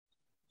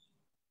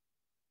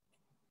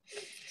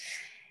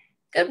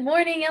Good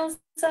morning,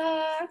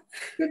 Ilze.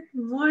 Good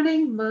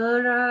morning,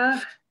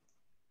 Mara.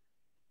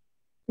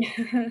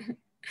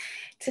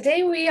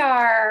 Today we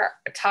are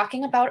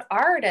talking about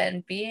art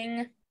and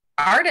being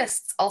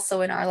artists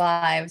also in our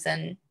lives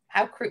and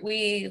how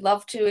we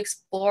love to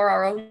explore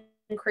our own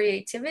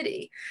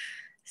creativity.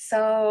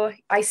 So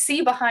I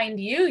see behind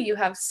you, you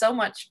have so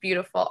much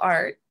beautiful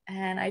art,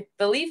 and I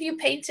believe you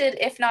painted,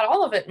 if not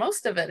all of it,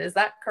 most of it. Is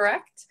that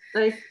correct?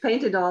 I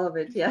painted all of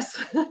it, yes.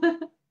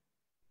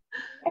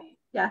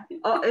 Yeah,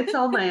 oh, it's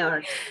all my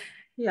art.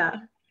 Yeah.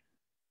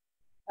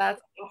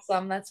 That's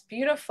awesome. That's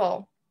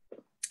beautiful.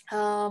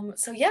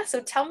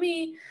 So tell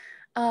me,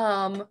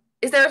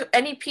 is there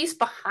any piece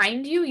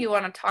behind you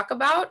want to talk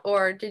about,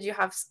 or did you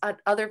have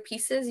other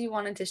pieces you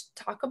wanted to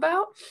talk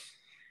about?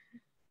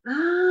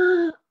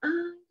 I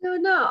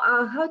don't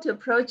know how to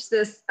approach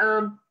this.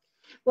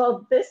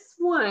 Well, this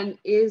one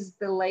is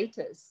the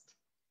latest,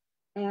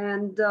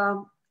 and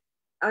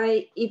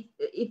if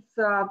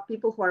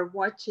people who are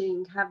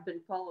watching have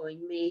been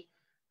following me,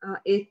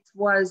 it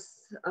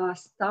was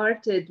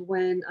started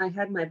when I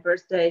had my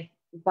birthday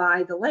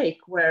by the lake,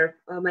 where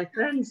my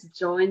friends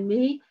joined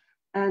me,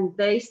 and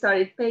they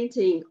started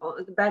painting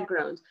on the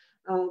background.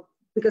 Uh,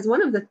 because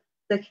one of the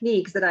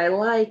techniques that I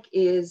like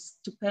is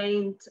to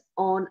paint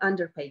on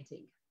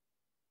underpainting,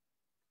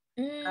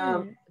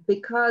 Mm.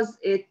 because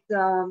it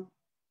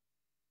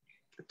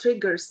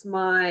triggers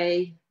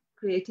my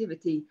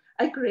creativity.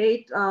 I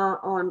create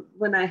on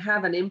when I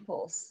have an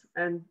impulse,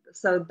 and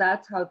so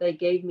that's how they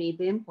gave me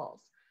the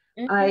impulse.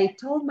 Mm. I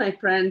told my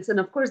friends, and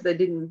of course they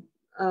didn't.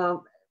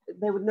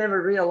 They would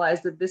never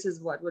realize that this is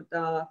what would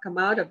come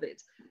out of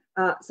it.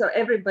 So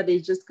everybody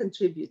just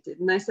contributed,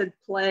 and I said,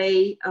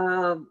 "Play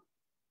the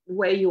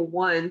way you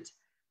want,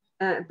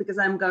 because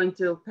I'm going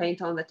to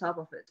paint on the top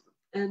of it."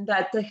 And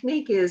that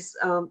technique is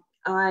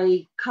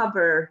I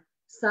cover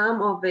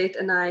some of it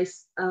and I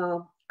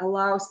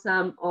allow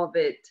some of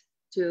it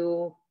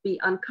to be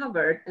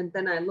uncovered. And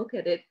then I look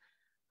at it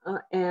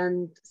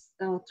and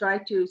try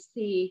to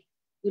see,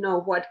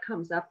 what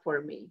comes up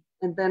for me.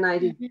 And then I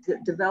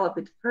develop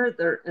it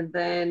further. And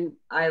then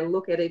I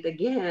look at it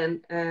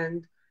again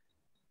and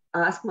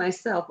ask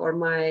myself or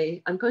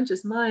my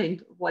unconscious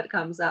mind what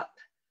comes up.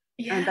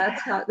 And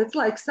Yeah. that's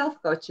like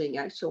self-coaching,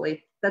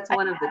 actually. That's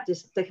one of the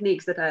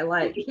techniques that I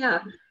like. Yeah.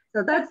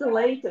 So that's the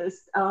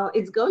latest.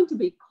 It's going to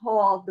be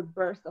called The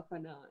Birth of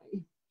an Eye.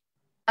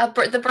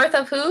 The birth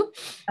of who?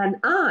 An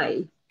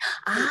eye.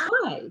 An Ah,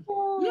 eye.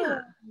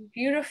 Yeah.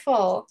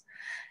 beautiful.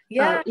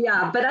 Yeah.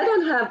 Yeah, but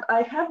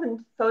I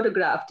haven't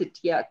photographed it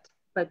yet.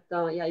 But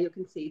yeah, you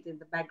can see it in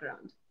the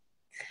background.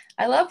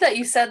 I love that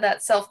you said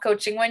that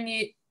self-coaching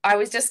I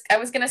was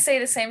going to say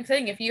the same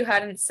thing if you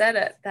hadn't said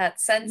it. That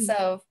sense Mhm.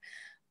 of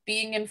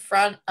being in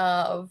front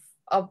of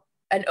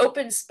an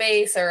open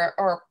space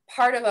or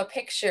part of a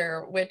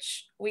picture,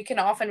 which we can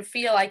often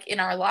feel like in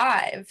our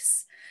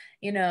lives,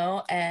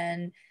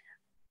 and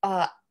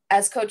uh,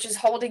 as coaches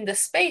holding the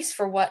space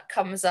for what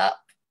comes up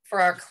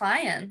for our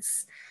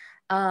clients.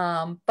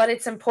 But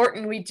it's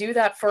important we do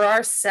that for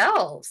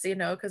ourselves,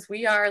 because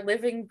we are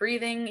living,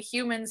 breathing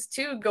humans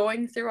too,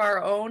 going through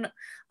our own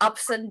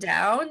ups and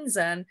downs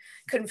and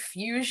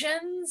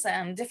confusions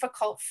and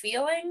difficult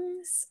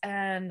feelings.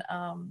 And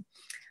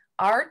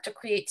art or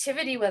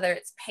creativity, whether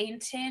it's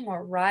painting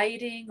or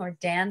writing or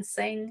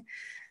dancing.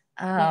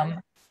 Mhm.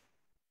 Um,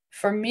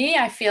 for me,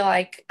 I feel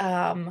like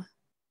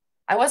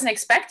I wasn't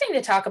expecting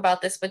to talk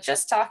about this, but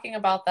just talking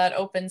about that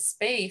open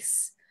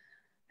space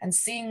and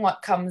seeing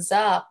what comes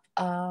up,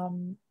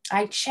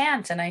 I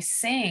chant and I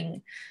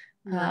sing.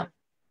 Yeah. Um,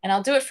 and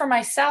I'll do it for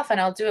myself and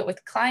I'll do it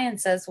with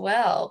clients as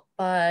well.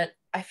 But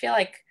I feel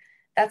like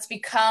that's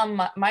become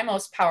my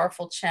most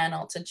powerful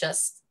channel to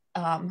just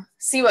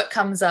see what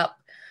comes up.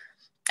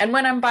 And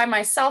when I'm by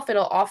myself,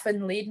 it'll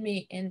often lead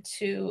me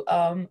into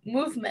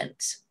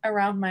movement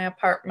around my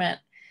apartment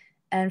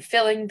and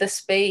filling the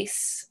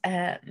space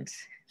and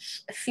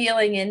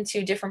feeling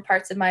into different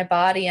parts of my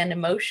body and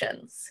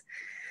emotions.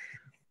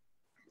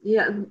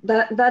 Yeah,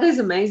 that is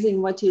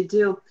amazing what you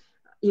do.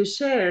 You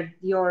shared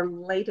your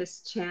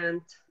latest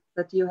chant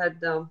that you had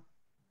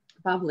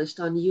published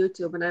on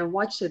YouTube, and I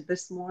watched it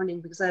this morning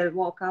because I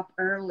woke up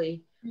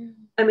early. Mm.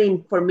 I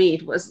mean, for me,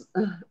 it was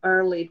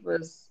early. It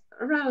was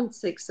around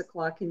 6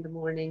 o'clock in the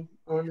morning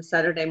on a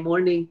Saturday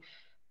morning.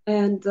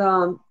 And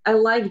I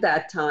like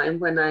that time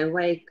when I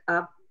wake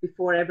up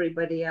before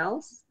everybody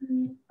else,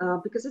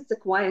 because it's a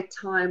quiet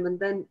time. And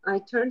then I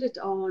turned it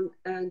on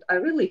and I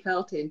really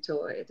felt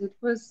into it. It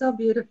was so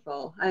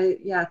beautiful.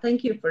 Yeah,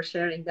 thank you for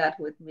sharing that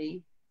with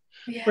me.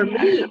 For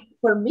Yeah. me,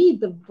 for me,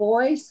 the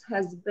voice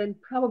has been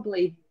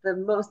probably the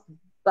most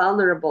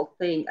vulnerable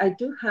thing. I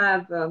do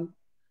have,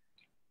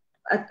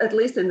 at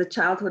least in the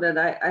childhood, and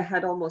I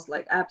had almost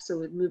like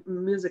absolute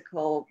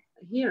musical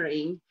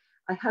hearing.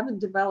 I haven't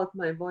developed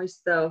my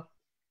voice though.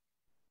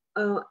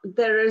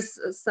 There is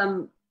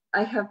some.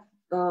 I have.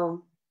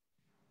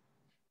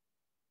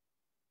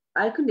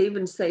 I could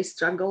even say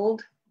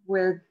struggled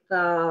with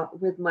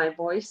my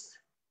voice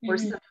for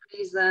Mhm. some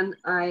reason.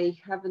 I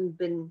haven't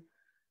been.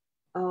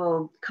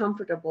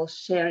 comfortable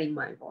sharing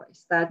my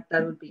voice. That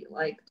would be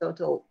like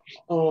total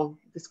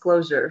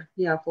disclosure.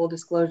 Yeah, full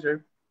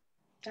disclosure.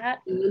 That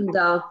And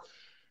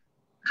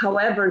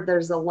however,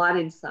 there's a lot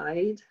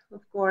inside.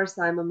 Of course,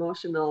 I'm an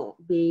emotional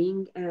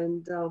being,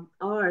 and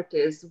art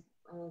is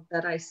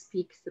that I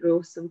speak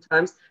through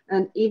sometimes,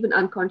 and even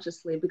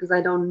unconsciously, because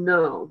I don't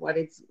know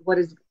what's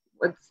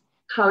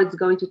how it's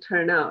going to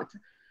turn out.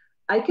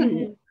 I can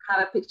Mhm.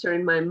 have a picture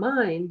in my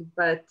mind,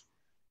 but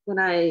when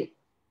I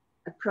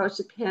approach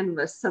the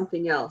canvas,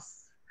 something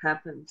else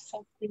happens.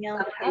 Something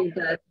else Something happened.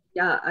 that,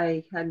 yeah,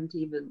 I hadn't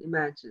even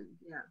imagined.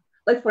 Yeah.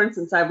 Like, for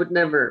instance, I would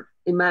never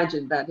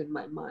imagine that in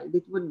my mind.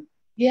 It wouldn't,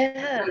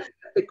 Yeah.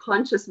 the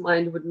conscious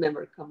mind would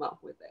never come up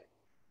with it.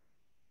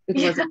 It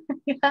Yeah. was,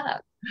 Yeah.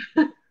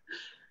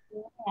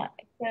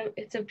 Yeah.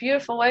 It's a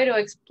beautiful way to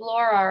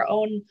explore our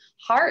own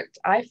heart,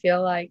 I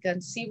feel like,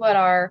 and see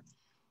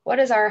what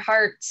is our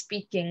heart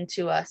speaking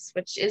to us,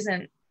 which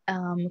isn't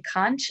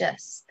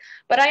conscious.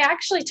 But I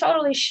actually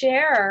totally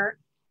share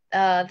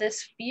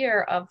this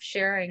fear of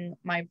sharing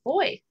my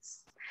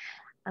voice.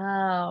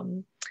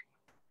 Um,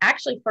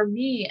 Actually, for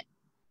me,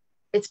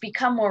 it's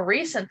become more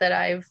recent that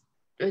I've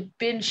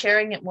been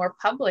sharing it more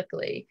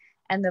publicly.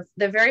 And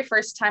the very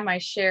first time I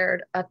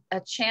shared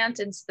a chant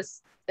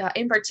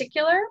in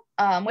particular,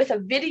 with a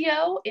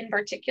video in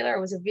particular,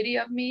 it was a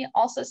video of me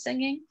also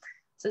singing.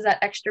 So that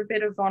extra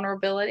bit of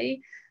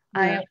vulnerability.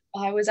 yeah.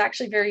 I was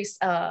actually very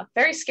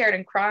scared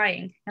and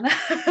crying, and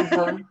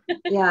Uh-huh.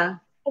 Yeah.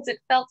 because it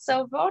felt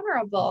so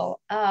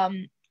vulnerable.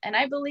 And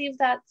I believe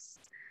that's,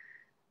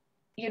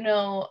 you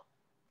know,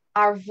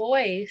 our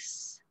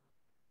voice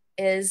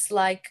is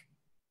like,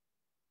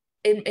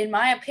 in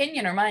my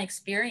opinion or my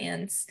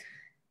experience,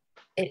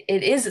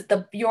 it is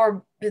the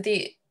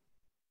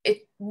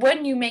it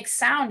when you make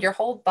sound, your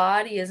whole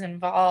body is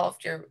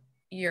involved.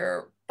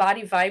 Your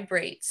body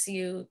vibrates.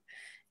 You're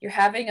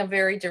having a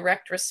very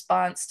direct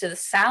response to the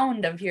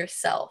sound of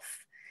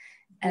yourself.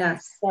 And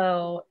Yes.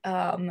 so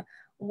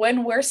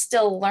when we're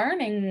still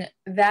learning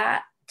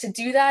that, to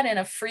do that in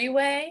a free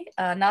way,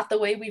 not the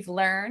way we've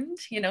learned,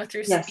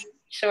 through Yes. speech,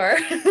 sure.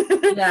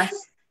 Yes.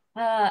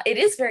 It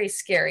is very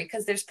scary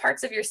because there's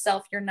parts of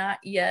yourself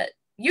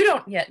you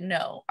don't yet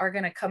know are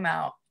going to come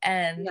out.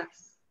 And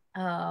Yes.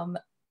 um,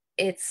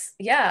 it's,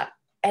 yeah.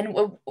 And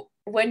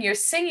when you're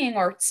singing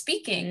or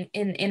speaking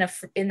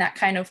in that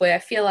kind of way, I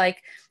feel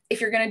like if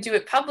you're going to do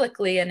it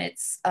publicly and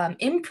it's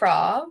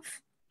improv,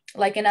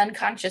 like an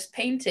unconscious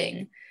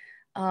painting,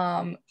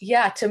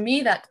 yeah, to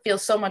me, that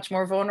feels so much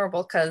more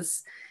vulnerable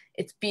because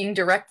it's being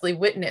directly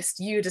witnessed,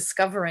 you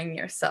discovering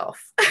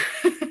yourself.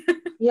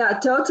 Yeah,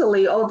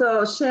 totally.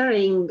 Although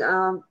sharing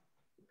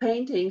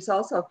paintings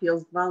also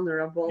feels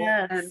vulnerable,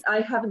 and Yes.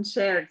 I haven't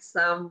shared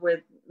some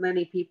with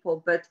many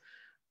people, but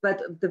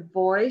the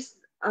voice,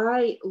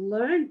 I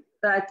learned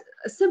that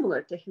a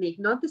similar technique,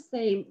 not the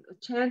same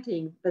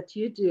chanting that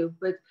you do,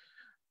 but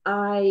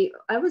I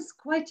was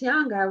quite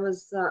young. I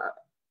was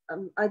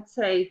I'd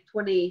say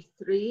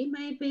 23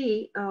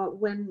 maybe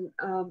when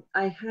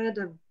I had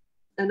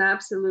an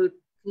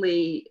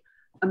absolutely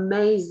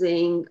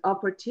amazing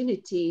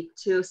opportunity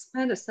to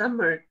spend a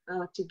summer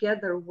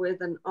together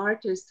with an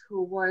artist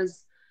who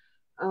was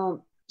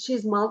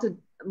she's multi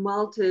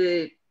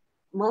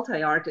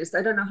artist.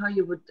 I don't know how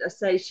you would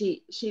say.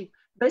 She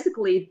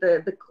basically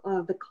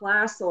the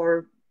class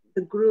or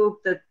the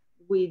group that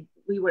we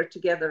were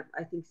together.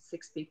 I think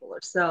 6 people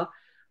or so.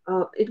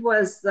 It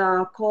was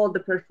called the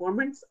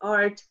performance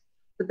art,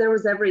 but there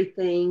was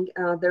everything.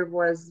 There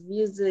was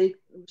music.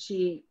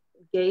 She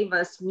gave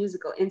us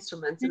musical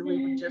instruments and we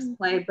would just Mm.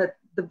 play. But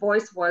the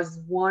voice was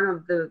one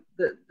of the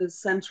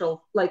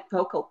central like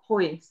focal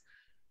points,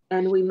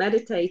 and we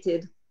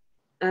meditated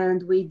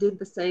and we did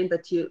the same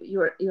that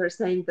you're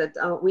saying that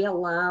we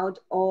allowed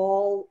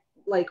all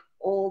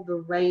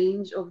the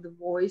range of the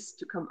voice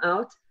to come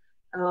out.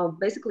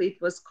 Basically, it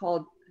was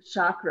called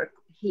chakra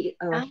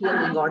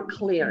healing or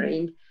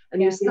clearing,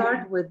 and you Yeah.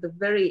 start with the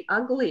very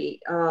ugly,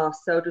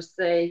 so to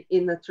say,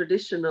 in the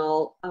traditional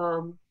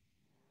um,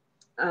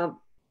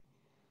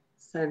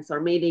 sense or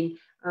meaning.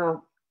 Uh,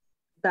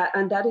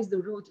 that is the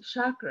root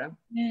chakra.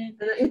 Mm.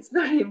 And it's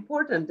very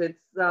important. It's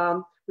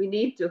we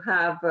need to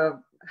have a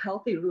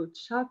healthy root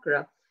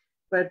chakra,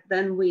 but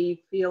then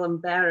we feel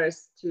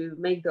embarrassed to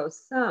make those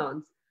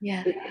sounds.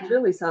 Yeah. It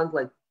really sounds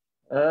like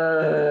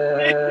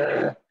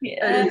uh, and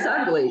Yeah. it's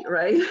ugly,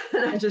 right?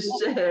 And I just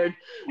shared,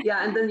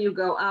 yeah. And then you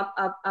go up,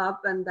 up,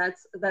 up, and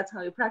that's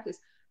how you practice.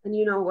 And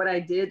you know what I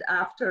did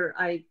after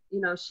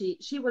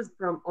she was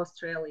from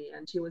Australia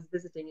and she was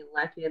visiting in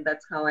Latvia, and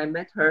that's how I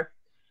met her.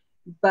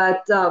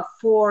 But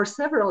for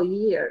several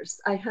years,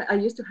 I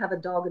used to have a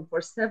dog, and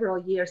for several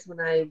years, when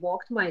I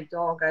walked my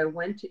dog, I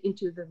went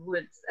into the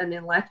woods. And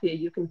in Latvia,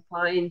 you can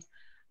find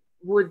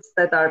woods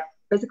that are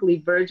basically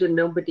virgin.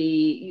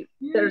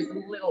 There's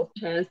little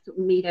chance to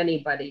meet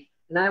anybody.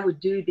 And I would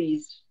do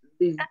these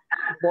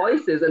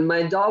voices, and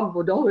my dog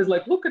would always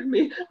like look at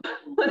me,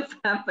 what's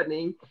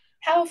happening?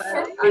 How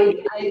But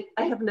funny.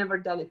 I have never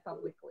done it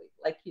publicly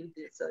like you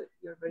did, so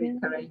you're very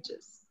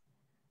courageous.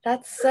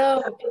 That's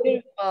so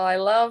beautiful. I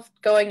love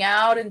going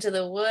out into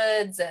the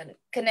woods and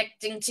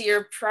connecting to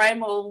your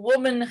primal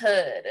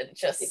womanhood and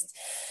just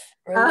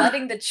or Uh,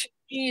 letting the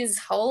trees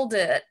hold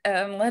it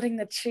and letting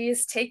the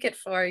trees take it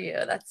for you.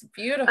 That's I'm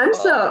beautiful.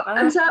 so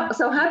I'm so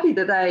so happy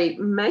that I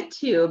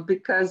met you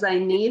because I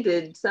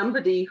needed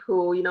somebody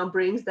who,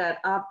 brings that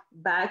up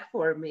back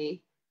for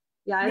me.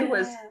 Yeah,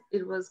 Yeah.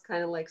 it was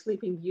kind of like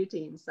Sleeping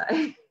Beauty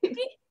inside.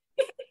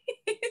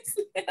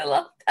 I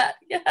love that.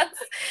 Yes.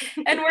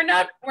 And we're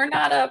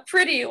not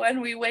pretty when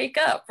we wake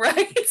up,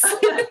 right?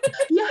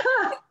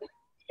 Yeah,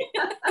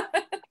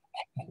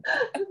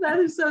 that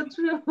is so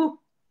true.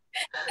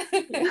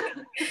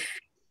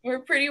 We're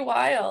pretty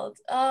wild.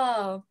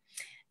 Oh,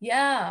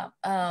 yeah.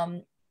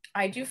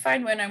 I do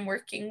find when I'm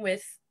working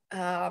with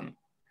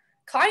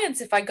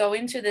clients, if I go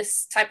into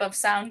this type of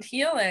sound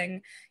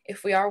healing,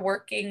 if we are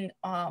working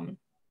on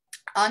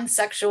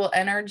sexual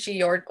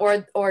energy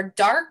or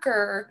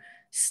darker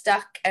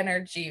stuck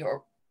energy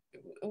or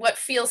what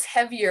feels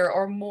heavier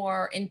or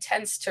more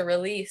intense to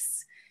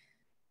release,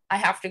 I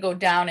have to go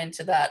down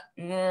into that,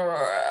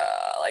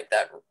 like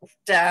that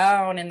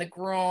down in the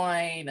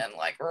groin and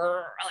like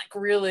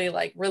really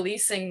like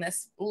releasing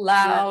this Yeah.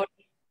 loud,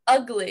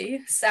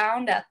 ugly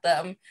sound at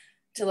them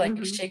to like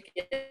Hmm.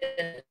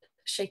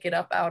 shake it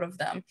up out of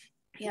them.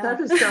 Yeah.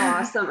 That is so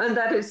awesome, and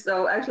that is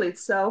so actually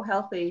it's so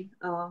healthy.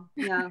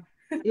 Yeah,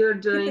 you're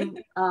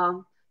doing.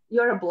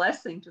 You're a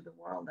blessing to the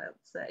world, I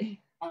would say.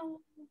 Oh,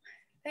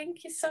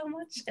 thank you so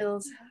much,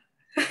 Ilze.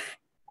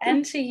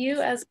 And to you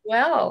as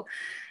well.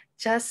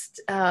 Just,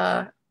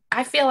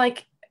 I feel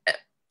like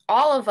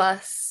all of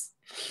us,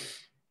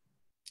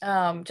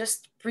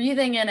 just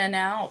breathing in and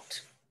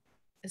out,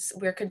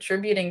 we're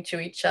contributing to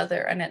each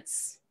other, and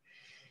it's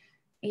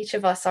each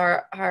of us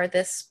are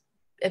this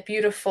a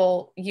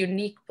beautiful,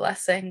 unique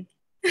blessing.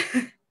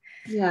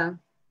 Yeah,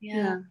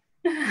 Yeah.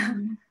 yeah,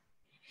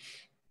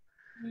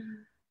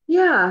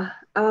 yeah.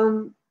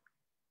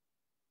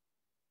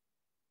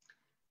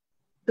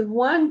 The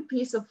one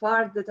piece of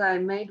art that I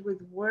made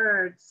with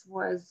words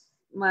was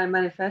my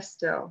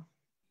manifesto.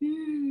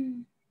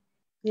 Mm.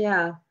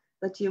 Yeah,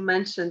 that you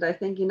mentioned, I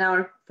think, in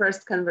our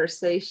first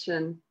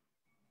conversation.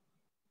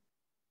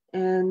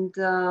 And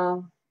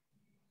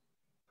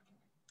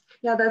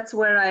yeah, that's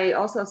where I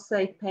also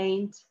say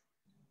paint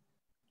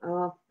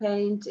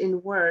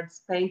in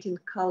words, paint in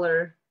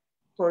color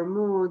for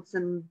moods,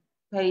 and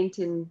paint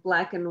in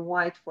black and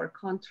white for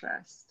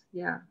contrast.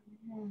 Yeah.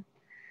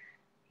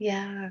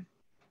 Yeah.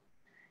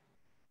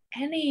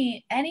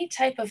 Any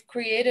type of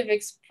creative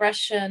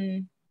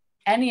expression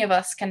any of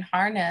us can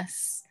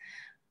harness,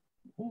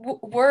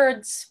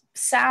 words,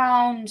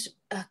 sound,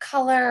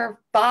 color,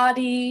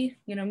 body,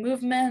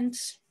 movement.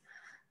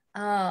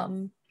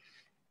 Um,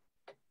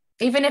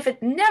 Even if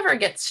it never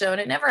gets shown,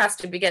 it never has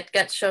to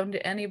get shown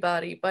to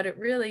anybody, but it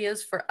really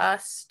is for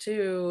us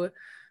to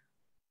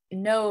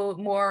know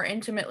more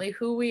intimately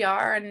who we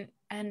are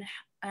and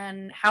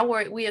how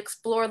we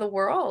explore the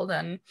world.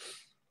 And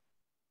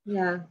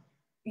Yeah.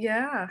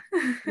 yeah.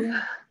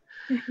 Yeah.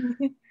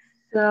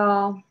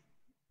 So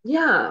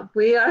yeah,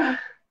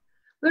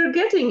 we're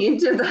getting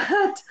into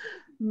that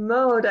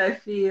mode, I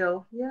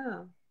feel.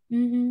 Yeah.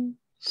 Mm-hmm.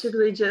 Should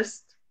we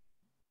just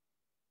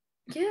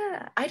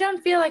Yeah, I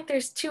don't feel like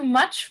there's too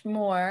much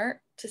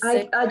more to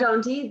say. I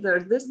don't either.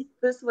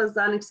 This was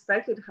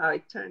unexpected how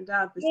it turned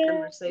out, this Yeah,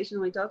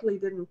 conversation. We totally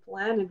didn't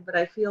plan it, but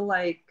I feel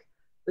like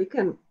we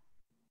can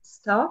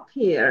stop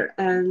here.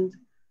 And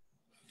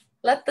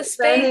let the if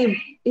space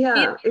be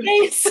yeah, the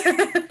space.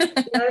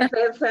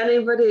 if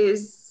anybody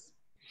is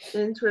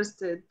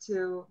interested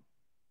to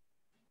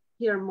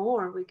hear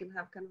more, we can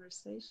have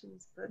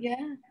conversations. But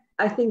Yeah,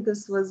 I think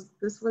this was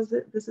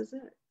it. This is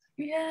it.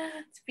 yeah,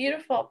 it's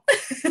beautiful.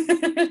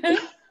 Thank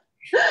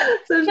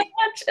So you so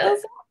much,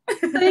 Ilse.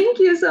 thank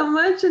you so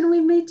much, and we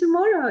meet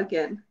tomorrow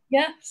again.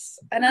 Yes,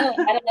 and at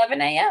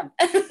 11 a.m.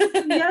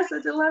 Yes,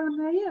 at 11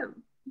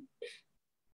 a.m.